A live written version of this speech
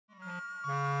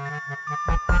It's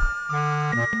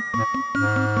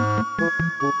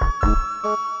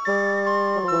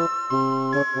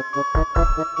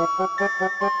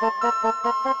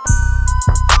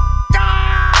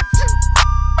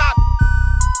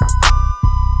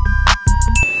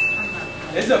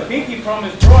a pinky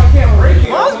promise, bro. I can't break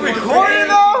it. I was recording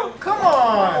though? Come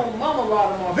on. Oh, mama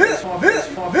lied on my This.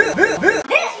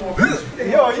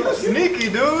 Yo, you sneaky,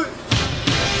 dude.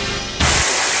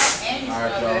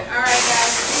 Alright, y'all. Alright,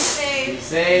 guys. Be safe.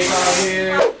 Safe out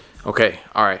here. Okay,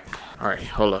 alright,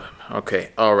 hold up.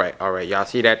 Okay, alright. Y'all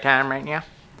see that time right now?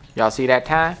 Y'all see that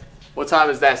time? What time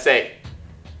does that say?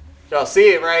 Y'all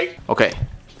see it, right? Okay,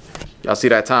 y'all see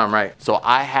that time, right? So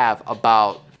I have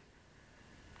about,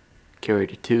 carry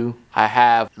to 2. I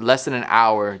have less than an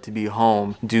hour to be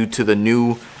home due to the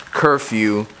new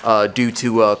curfew due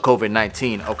to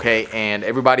COVID-19, okay? And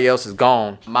everybody else is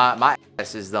gone. My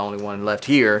ass is the only one left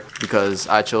here because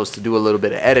I chose to do a little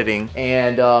bit of editing.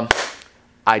 And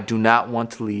I do not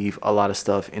want to leave a lot of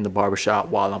stuff in the barbershop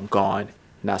while I'm gone.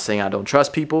 Not saying I don't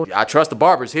trust people. I trust the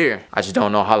barbers here. I just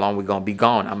don't know how long we're gonna be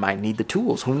gone. I might need the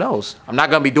tools, who knows? I'm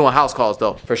not gonna be doing house calls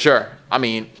though, for sure. I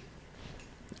mean,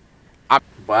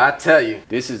 but I tell you,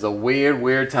 this is a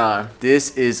weird time.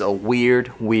 This is a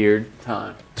weird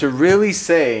time. To really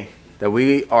say that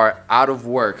we are out of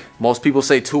work, most people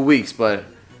say 2 weeks, but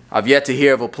I've yet to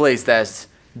hear of a place that's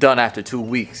done after 2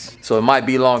 weeks. So it might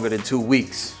be longer than 2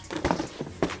 weeks.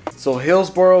 So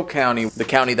Hillsborough County, the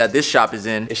county that this shop is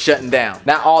in, is shutting down.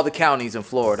 Not all the counties in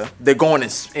Florida. They're going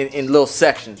in little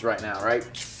sections right now, right?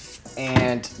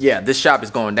 And yeah, this shop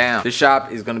is going down. This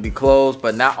shop is gonna be closed,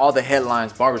 but not all the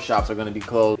headlines barbershops are gonna be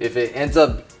closed. If it ends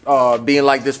up being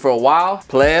like this for a while,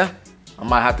 player, I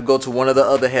might have to go to one of the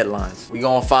other headlines. We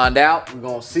gonna find out, we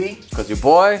gonna see, cause your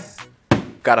boy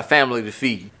got a family to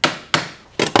feed.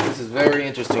 This is very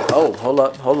interesting. Oh, hold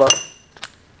up.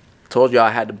 Told y'all I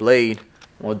had the blade.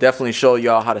 We'll definitely show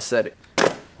y'all how to set it.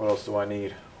 What else do I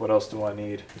need?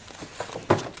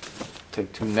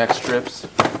 Take 2 neck strips.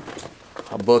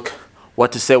 A book,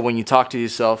 What to Say When You Talk to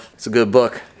Yourself. It's a good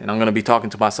book, and I'm gonna be talking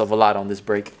to myself a lot on this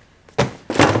break. Need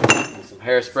some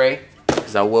hairspray,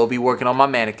 because I will be working on my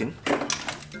mannequin.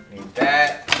 Need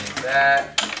that.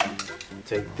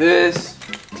 Take this,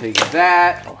 take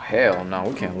that. Oh hell no,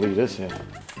 we can't leave this in.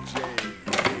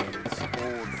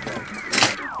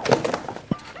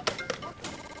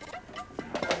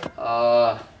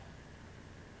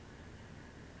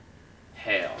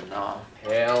 Hell no.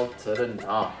 Hell to the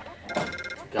no.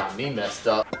 Got me messed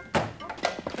up.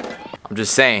 I'm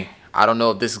just saying, I don't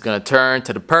know if this is gonna turn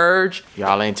to the purge.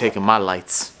 Y'all ain't taking my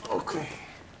lights. Okay.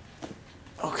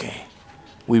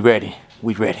 We ready.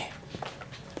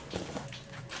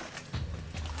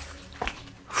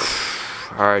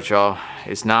 Alright, y'all.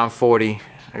 It's 9:40.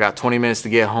 I got 20 minutes to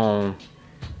get home.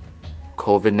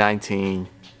 COVID-19,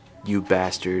 you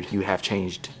bastard. You have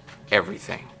changed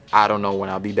everything. I don't know when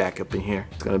I'll be back up in here.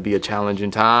 It's gonna be a challenging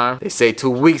time. They say 2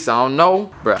 weeks, I don't know.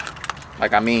 Bruh,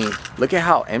 like I mean, look at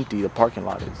how empty the parking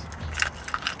lot is.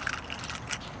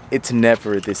 It's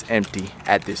never this empty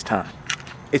at this time.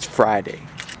 It's Friday.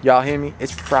 Y'all hear me?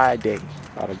 It's Friday.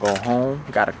 Gotta go home.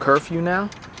 Got a curfew now?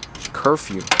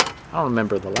 Curfew. I don't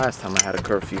remember the last time I had a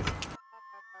curfew.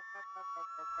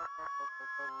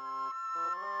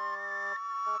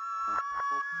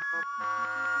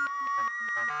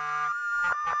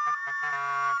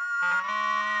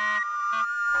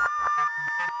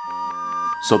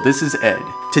 So this is Ed.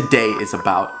 Today is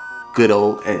about good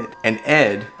old Ed. And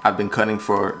Ed, I've been cutting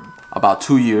for about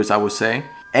 2 years, I would say.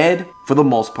 Ed, for the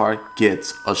most part,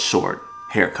 gets a short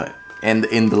haircut. And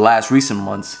in the last recent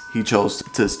months, he chose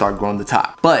to start growing the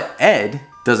top. But Ed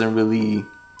doesn't really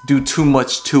do too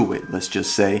much to it, let's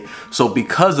just say. So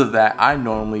because of that, I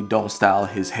normally don't style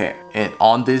his hair. And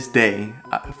on this day,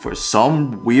 for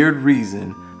some weird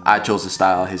reason, I chose to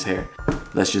style his hair.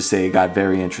 Let's just say it got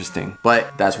very interesting.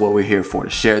 But that's what we're here for, to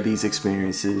share these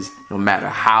experiences, no matter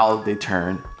how they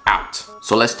turn out.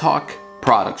 So let's talk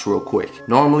products real quick.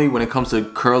 Normally, when it comes to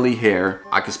curly hair,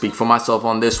 I can speak for myself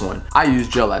on this one. I use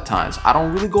gel at times. I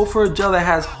don't really go for a gel that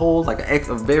has hold, like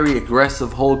a very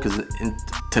aggressive hold, because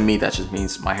to me, that just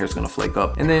means my hair's gonna flake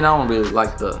up. And then I don't really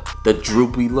like the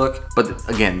droopy look. But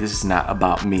again, this is not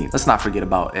about me. Let's not forget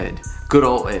about Ed. Good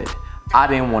old Ed. I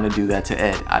didn't want to do that to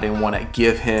Ed. I didn't want to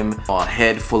give him a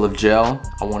head full of gel.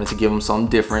 I wanted to give him something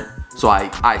different. So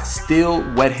I still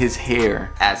wet his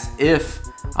hair as if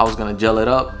I was gonna gel it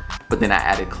up, but then I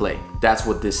added clay. That's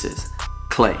what this is,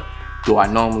 clay. Do I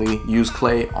normally use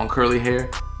clay on curly hair?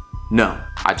 No,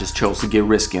 I just chose to get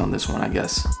risky on this one, I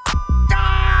guess.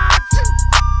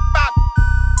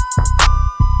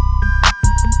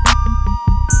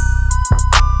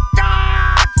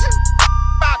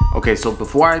 Okay, so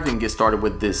before I even get started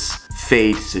with this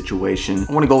fade situation,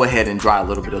 I want to go ahead and dry a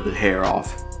little bit of the hair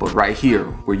off. But right here,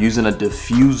 we're using a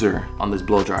diffuser on this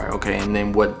blow dryer, okay? And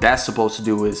then what that's supposed to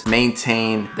do is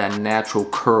maintain that natural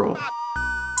curl.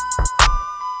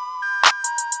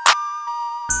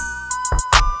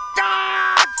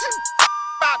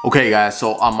 Okay guys,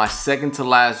 so on my second to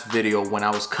last video, when I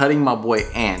was cutting my boy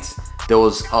Ant, there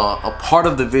was a part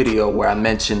of the video where I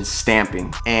mentioned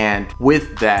stamping, and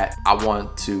with that I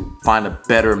want to find a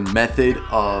better method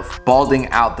of balding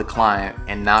out the client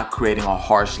and not creating a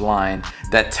harsh line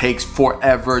that takes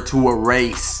forever to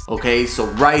erase. Okay, so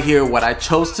right here what I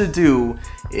chose to do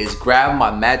is grab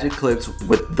my magic clips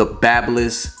with the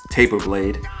Babless taper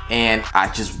blade, and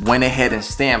I just went ahead and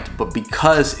stamped. But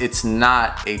because it's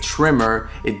not a trimmer,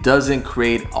 it doesn't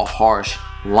create a harsh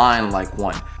line like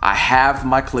one. I have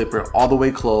my clipper all the way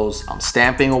closed. I'm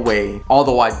stamping away.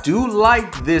 Although I do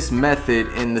like this method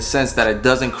in the sense that it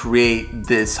doesn't create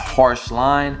this harsh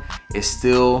line, it's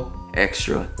still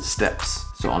extra steps.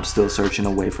 So I'm still searching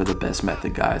away for the best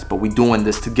method, guys. But we're doing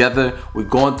this together. We're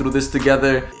going through this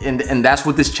together. And that's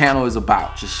what this channel is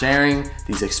about. Just sharing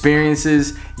these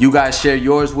experiences. You guys share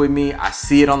yours with me. I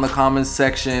see it on the comments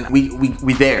section.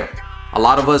 We there. A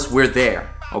lot of us, we're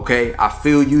there. Okay? I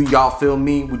feel you. Y'all feel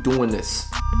me. We're doing this.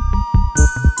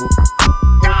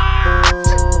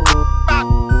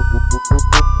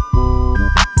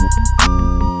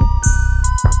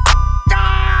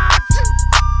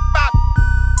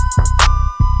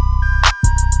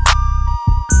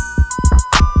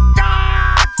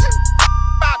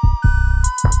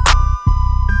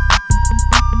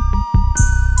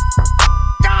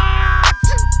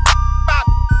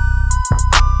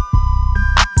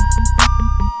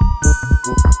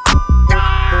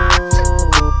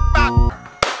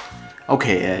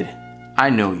 Okay, Ed, I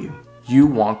know you. You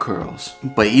want curls.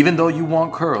 But even though you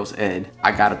want curls, Ed,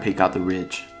 I gotta pick out the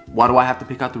ridge. Why do I have to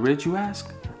pick out the ridge, you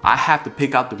ask? I have to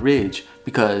pick out the ridge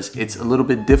because it's a little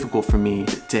bit difficult for me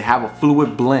to have a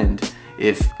fluid blend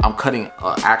if I'm cutting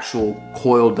an actual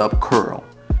coiled up curl.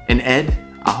 And Ed,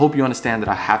 I hope you understand that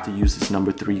I have to use this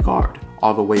number 3 guard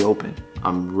all the way open.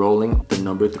 I'm rolling the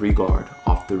number 3 guard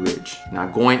off the ridge. Now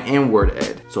going inward,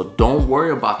 Ed. So don't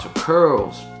worry about your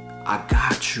curls. I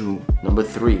got you. Number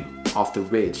 3 off the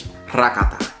ridge.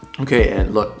 Rakata. Okay, Ed,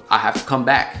 look, I have to come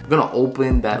back. I'm gonna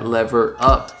open that lever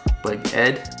up. But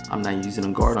Ed, I'm not using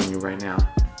a guard on you right now.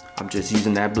 I'm just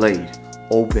using that blade.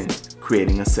 Open,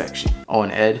 creating a section. Oh,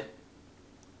 and Ed,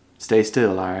 stay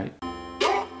still, all right?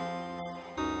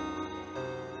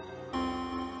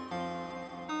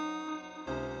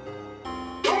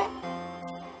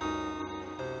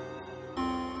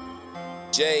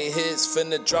 JHITZ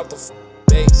finna drop the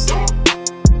bass.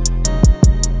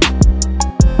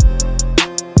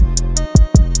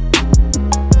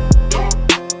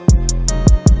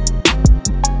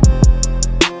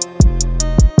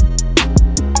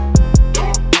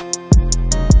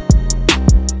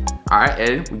 Alright,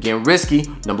 Ed, we're getting risky.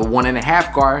 Number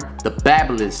 1.5 guard, the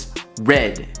Babless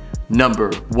red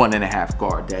number 1.5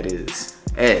 guard, that is.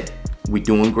 Ed, we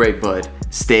doing great, bud.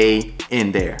 Stay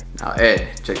in there. Now, Ed,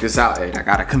 check this out, Ed. I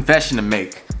got a confession to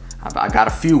make. I got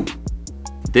a few.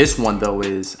 This one, though,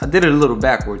 is, I did it a little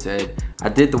backwards, Ed. I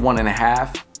did the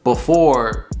 1.5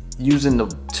 before using the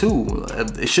 2.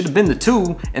 It should have been the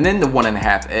 2 and then the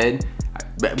 1.5, Ed,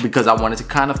 because I wanted to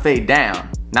kind of fade down.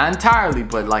 Not entirely,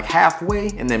 but like halfway,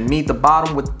 and then meet the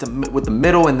bottom with the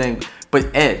middle, and then,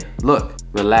 but Ed, look,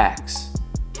 relax.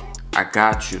 I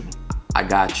got you. I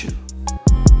got you.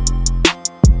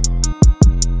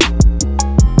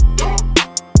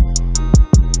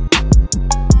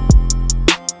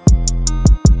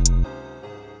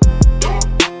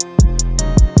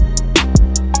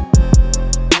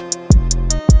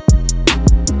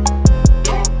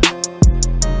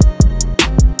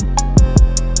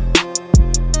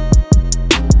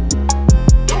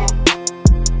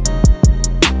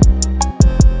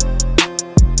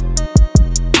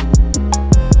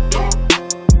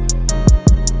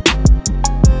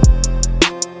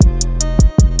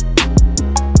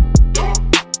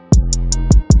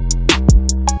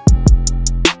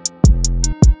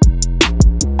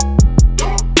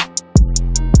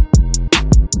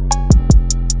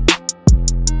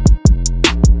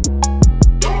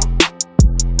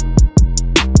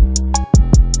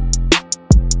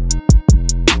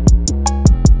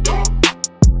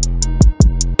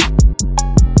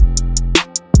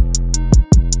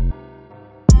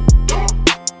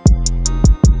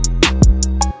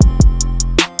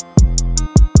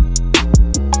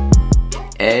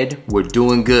 we're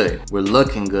doing good. We're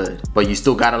looking good. But you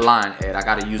still got a line, Ed. I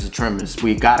gotta use the trimmers.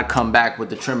 We gotta come back with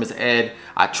the trimmers, Ed.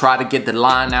 I try to get the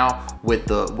line out with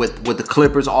the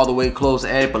clippers all the way close,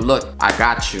 Ed, but look, I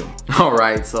got you. All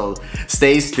right, so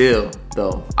stay still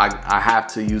though. I have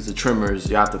to use the trimmers.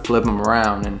 You have to flip them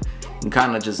around and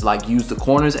kind of just like use the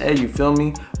corners, Ed, you feel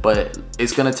me? But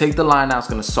it's gonna take the line out, it's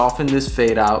gonna soften this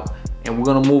fade out, and we're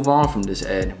gonna move on from this,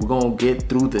 Ed. We're gonna get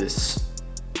through this,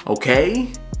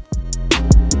 okay?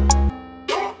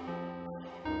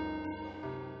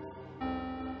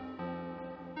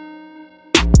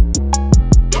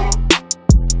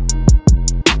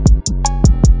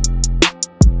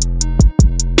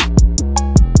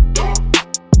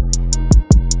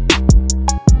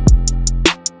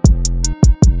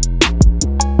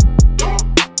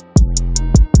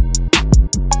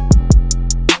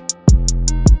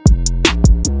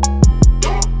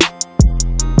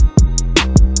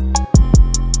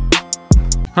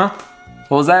 Huh?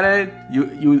 What was that, Ed?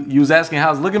 You was asking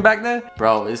how it's looking back there?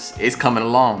 Bro, it's coming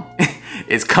along.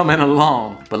 It's coming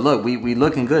along. But look, we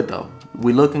looking good though.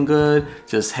 We looking good.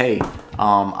 Just hey,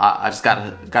 I just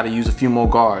gotta use a few more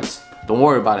guards. Don't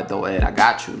worry about it though, Ed. I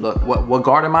got you. Look, what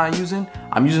guard am I using?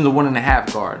 I'm using the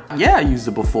 1.5 guard. Yeah, I used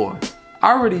it before.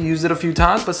 I already used it a few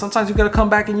times, but sometimes you gotta come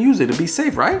back and use it to be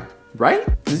safe, right? Right?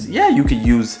 Yeah, you could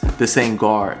use the same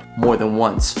guard more than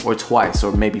once or twice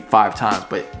or maybe 5 times,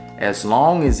 but as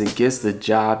long as it gets the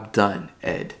job done,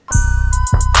 Ed.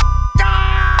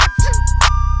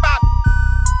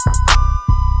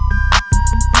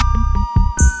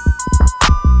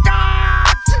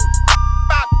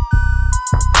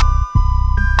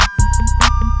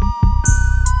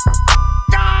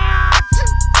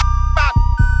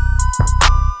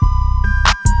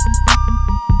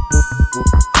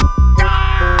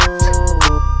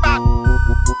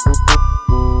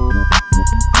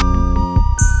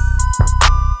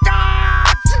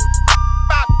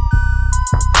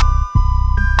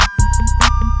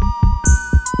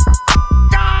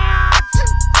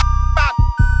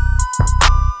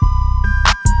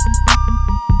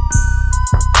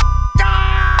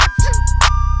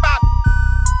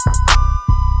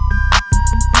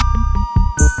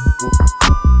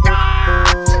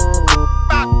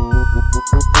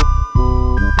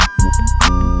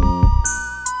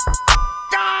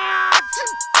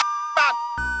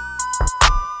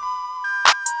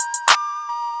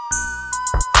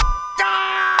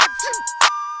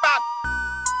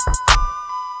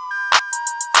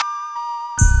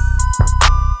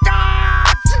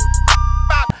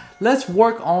 Let's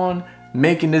work on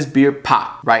making this beard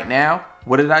pop. Right now,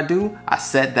 what did I do? I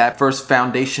set that first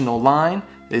foundational line.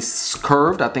 It's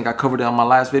curved. I think I covered it on my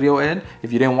last video, Ed.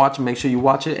 If you didn't watch it, make sure you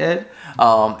watch it, Ed.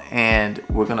 And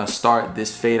we're gonna start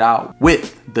this fade out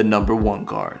with the #1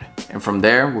 guard. And from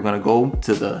there, we're gonna go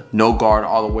to the no guard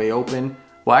all the way open.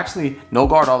 Well, actually, no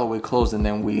guard all the way closed, and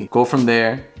then we go from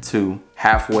there to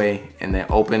halfway and then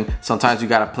open. Sometimes you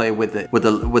gotta play with it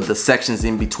with the sections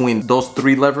in between those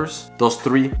 3 levers, those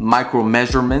 3 micro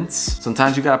measurements.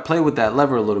 Sometimes you gotta play with that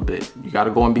lever a little bit. You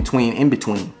gotta go in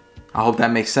between. I hope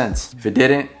that makes sense. If it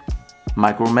didn't,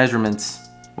 micro measurements.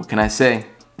 What can I say?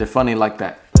 They're funny like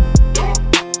that.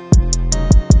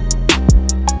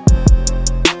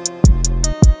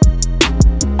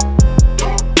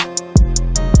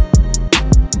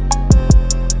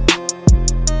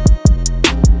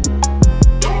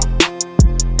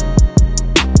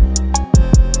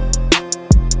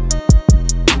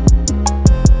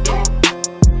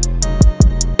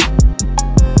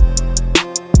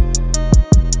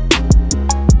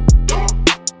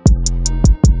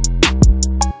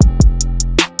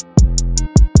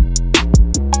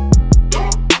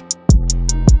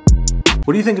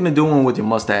 What are you thinking of doing with your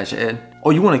mustache, Ed? Oh,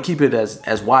 you want to keep it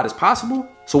as wide as possible?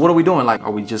 So what are we doing? Like,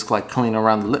 are we just like cleaning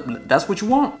around the lip? That's what you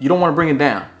want? You don't want to bring it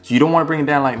down. So you don't want to bring it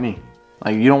down like me.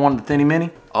 Like you don't want the thinny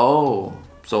mini? Oh,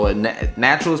 so as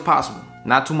natural as possible.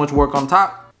 Not too much work on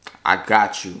top? I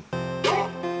got you.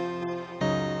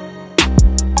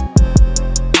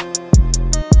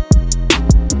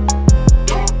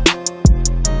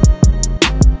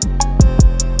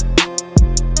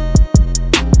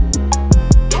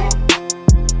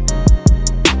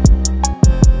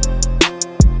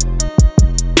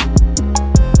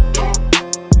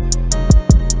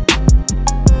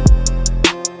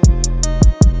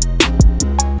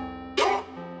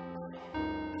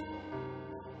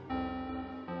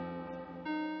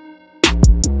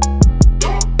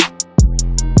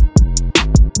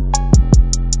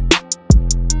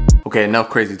 Okay, enough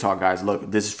crazy talk, guys. Look,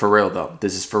 this is for real though.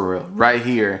 This is for real. Right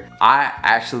here, I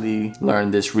actually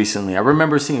learned this recently. I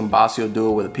remember seeing Basio do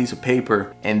it with a piece of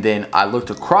paper, and then I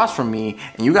looked across from me,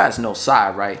 and you guys know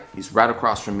Sai, right? He's right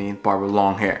across from me, barber,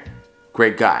 long hair.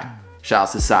 Great guy.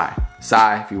 Shouts to Sai.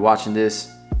 Sai, if you're watching this,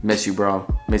 miss you, bro.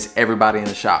 Miss everybody in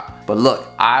the shop. But look,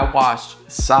 I watched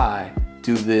Sai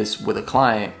do this with a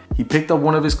client. He picked up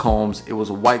one of his combs. It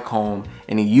was a white comb,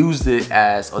 and he used it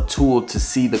as a tool to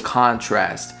see the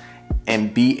contrast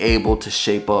and be able to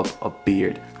shape up a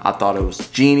beard. I thought it was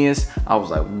genius. I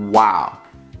was like, wow,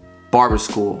 barber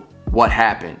school, what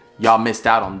happened? Y'all missed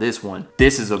out on this one.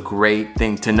 This is a great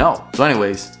thing to know. So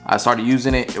anyways, I started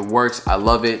using it. It works. I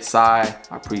love it. Sai,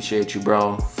 I appreciate you,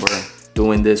 bro, for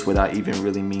doing this without even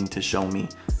really meaning to show me.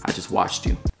 I just watched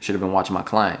you. Should have been watching my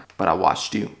client, but I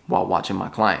watched you while watching my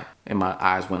client, and my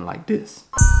eyes went like this.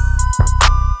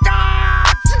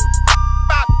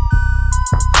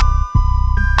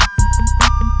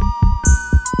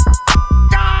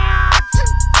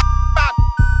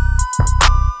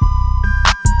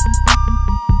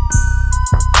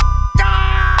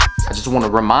 I just want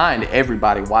to remind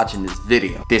everybody watching this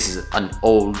video, this is an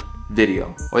old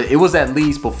video. It was at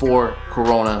least before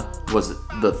Corona was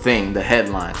the thing, the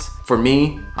headlines. For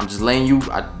me, I'm just letting you,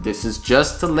 this is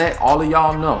just to let all of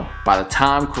y'all know, by the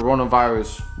time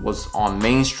coronavirus was on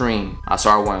mainstream, I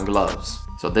started wearing gloves.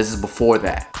 So this is before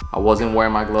that. I wasn't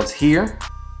wearing my gloves here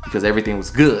because everything was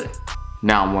good.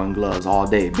 Now I'm wearing gloves all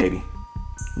day, baby.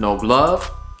 No glove,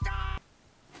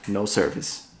 no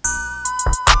service.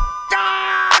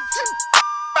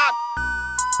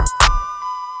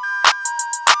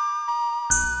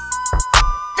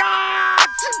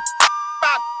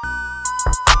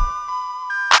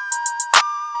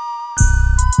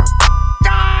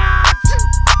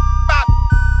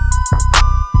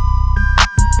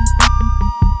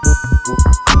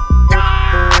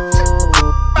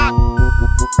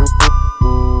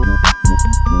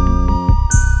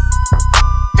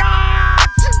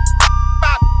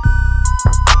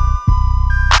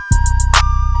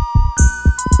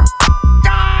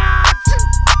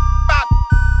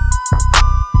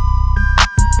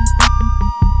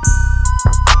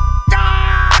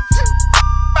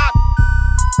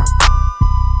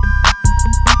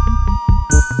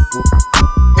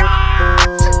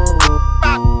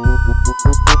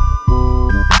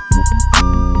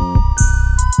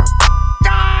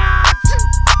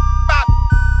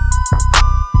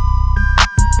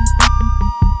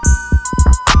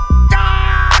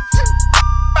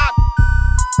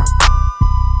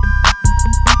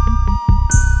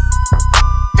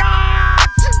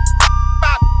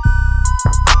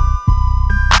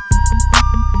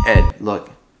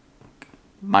 Look,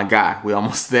 my guy, we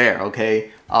almost there,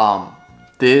 okay?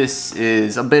 This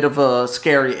is a bit of a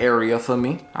scary area for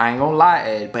me. I ain't gonna lie,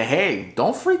 Ed, but hey,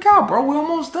 don't freak out, bro. We're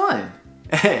almost done.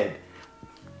 Ed,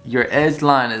 your edge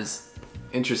line is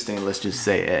interesting, let's just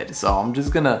say, Ed. So I'm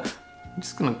just gonna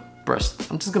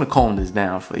comb this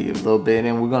down for you a little bit,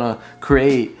 and we're gonna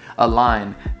create a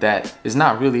line that is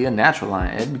not really a natural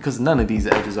line, Ed, because none of these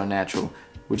edges are natural.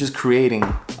 We're just creating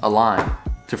a line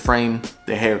to frame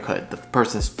the haircut, the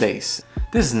person's face.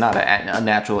 This is not a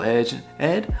natural edge,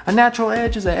 Ed. A natural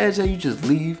edge is an edge that you just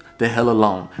leave the hell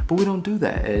alone. But we don't do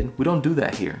that, Ed. We don't do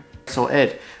that here. So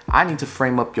Ed, I need to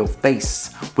frame up your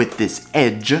face with this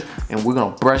edge, and we're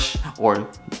gonna brush or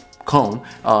comb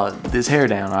this hair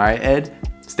down, all right, Ed?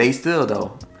 Stay still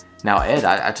though. Now Ed,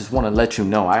 I just wanna let you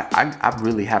know, I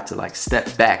really have to like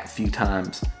step back a few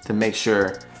times to make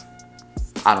sure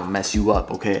I don't mess you up,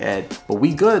 okay, Ed? But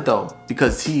we good though,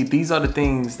 because see, these are the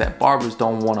things that barbers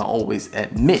don't want to always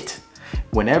admit.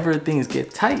 Whenever things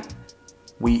get tight,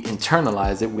 we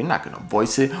internalize it. We're not gonna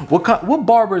voice it. What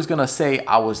barber is gonna say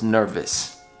I was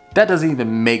nervous? That doesn't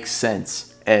even make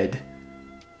sense, Ed.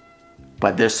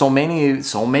 But there's so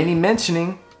many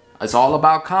mentioning. It's all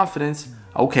about confidence.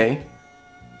 Okay,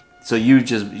 so you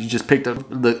just picked up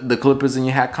the clippers and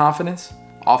you had confidence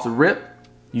off the rip.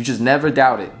 You just never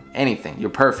doubted anything. You're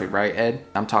perfect, right, Ed?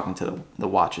 I'm talking to the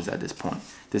watchers at this point.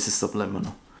 This is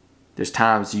subliminal. There's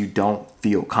times you don't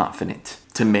feel confident.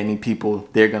 To many people,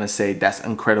 they're gonna say, that's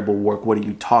incredible work. What are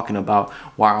you talking about?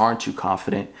 Why aren't you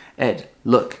confident? Ed,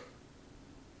 look,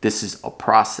 this is a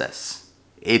process.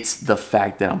 It's the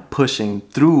fact that I'm pushing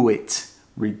through it,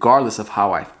 regardless of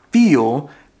how I feel,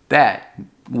 that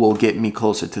will get me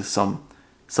closer to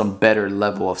some better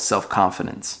level of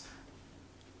self-confidence.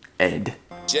 Ed.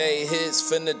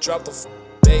 JHITZ finna drop the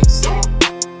bass.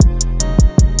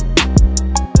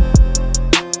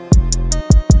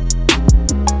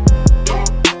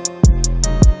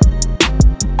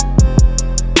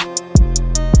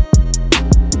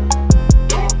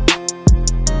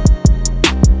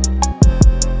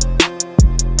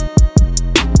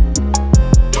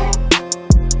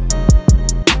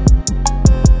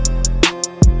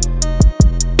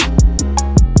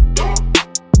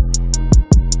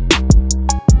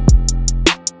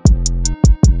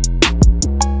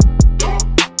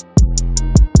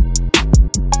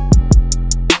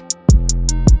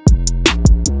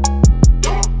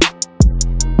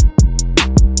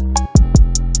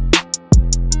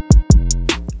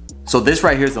 So this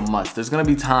right here is a must. There's gonna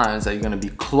be times that you're gonna be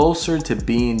closer to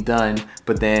being done,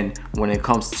 but then when it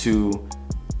comes to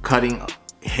cutting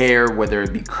hair, whether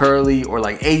it be curly or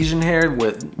like Asian hair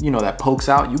with, you know, that pokes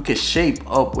out, you can shape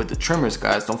up with the trimmers,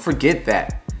 guys. Don't forget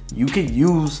that. You can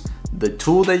use the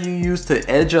tool that you use to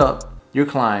edge up your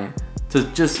client to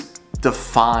just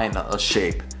define a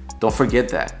shape. Don't forget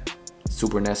that.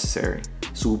 Super necessary,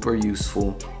 super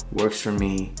useful, works for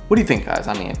me. What do you think, guys?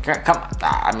 I mean, come on.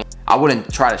 I mean, I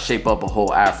wouldn't try to shape up a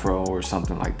whole afro or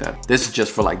something like that. This is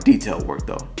just for like detail work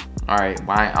though. All right,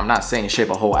 I'm not saying shape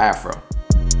a whole afro.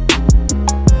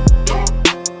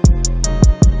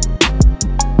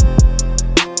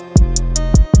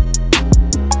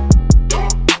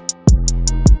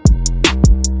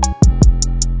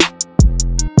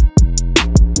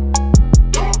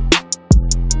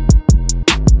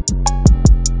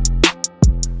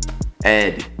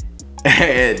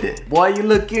 Ed, boy, you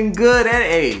looking good, Ed.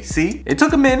 Hey, see, it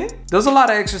took a minute. There was a lot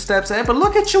of extra steps, Ed, but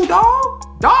look at you,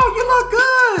 dog. Dog, you look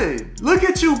good. Look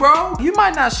at you, bro. You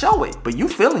might not show it, but you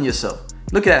feeling yourself.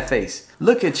 Look at that face.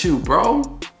 Look at you,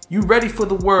 bro. You ready for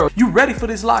the world. You ready for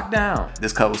this lockdown.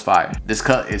 This cut was fire. This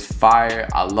cut is fire.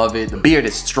 I love it. The beard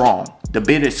is strong. The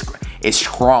beard is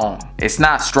strong. It's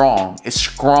not strong, it's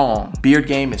strong. Beard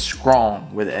game is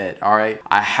strong with Ed, all right?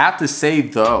 I have to say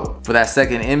though, for that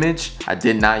second image, I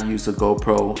did not use a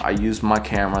GoPro. I used my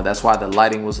camera. That's why the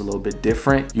lighting was a little bit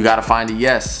different. You gotta find a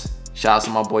yes. Shout out to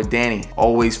my boy Danny.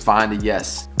 Always find a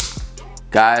yes.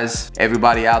 Guys,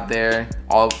 everybody out there,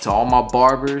 to all my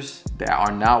barbers that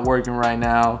are not working right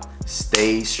now,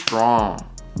 stay strong.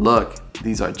 Look,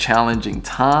 these are challenging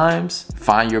times.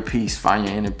 Find your peace, find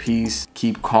your inner peace.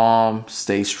 Keep calm,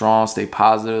 stay strong, stay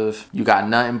positive. You got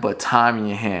nothing but time in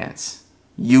your hands.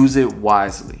 Use it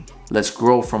wisely. Let's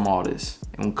grow from all this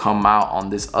and come out on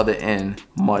this other end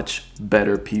much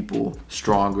better people,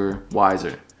 stronger,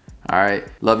 wiser. All right,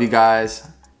 love you guys,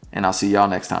 and I'll see y'all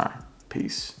next time.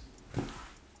 Peace.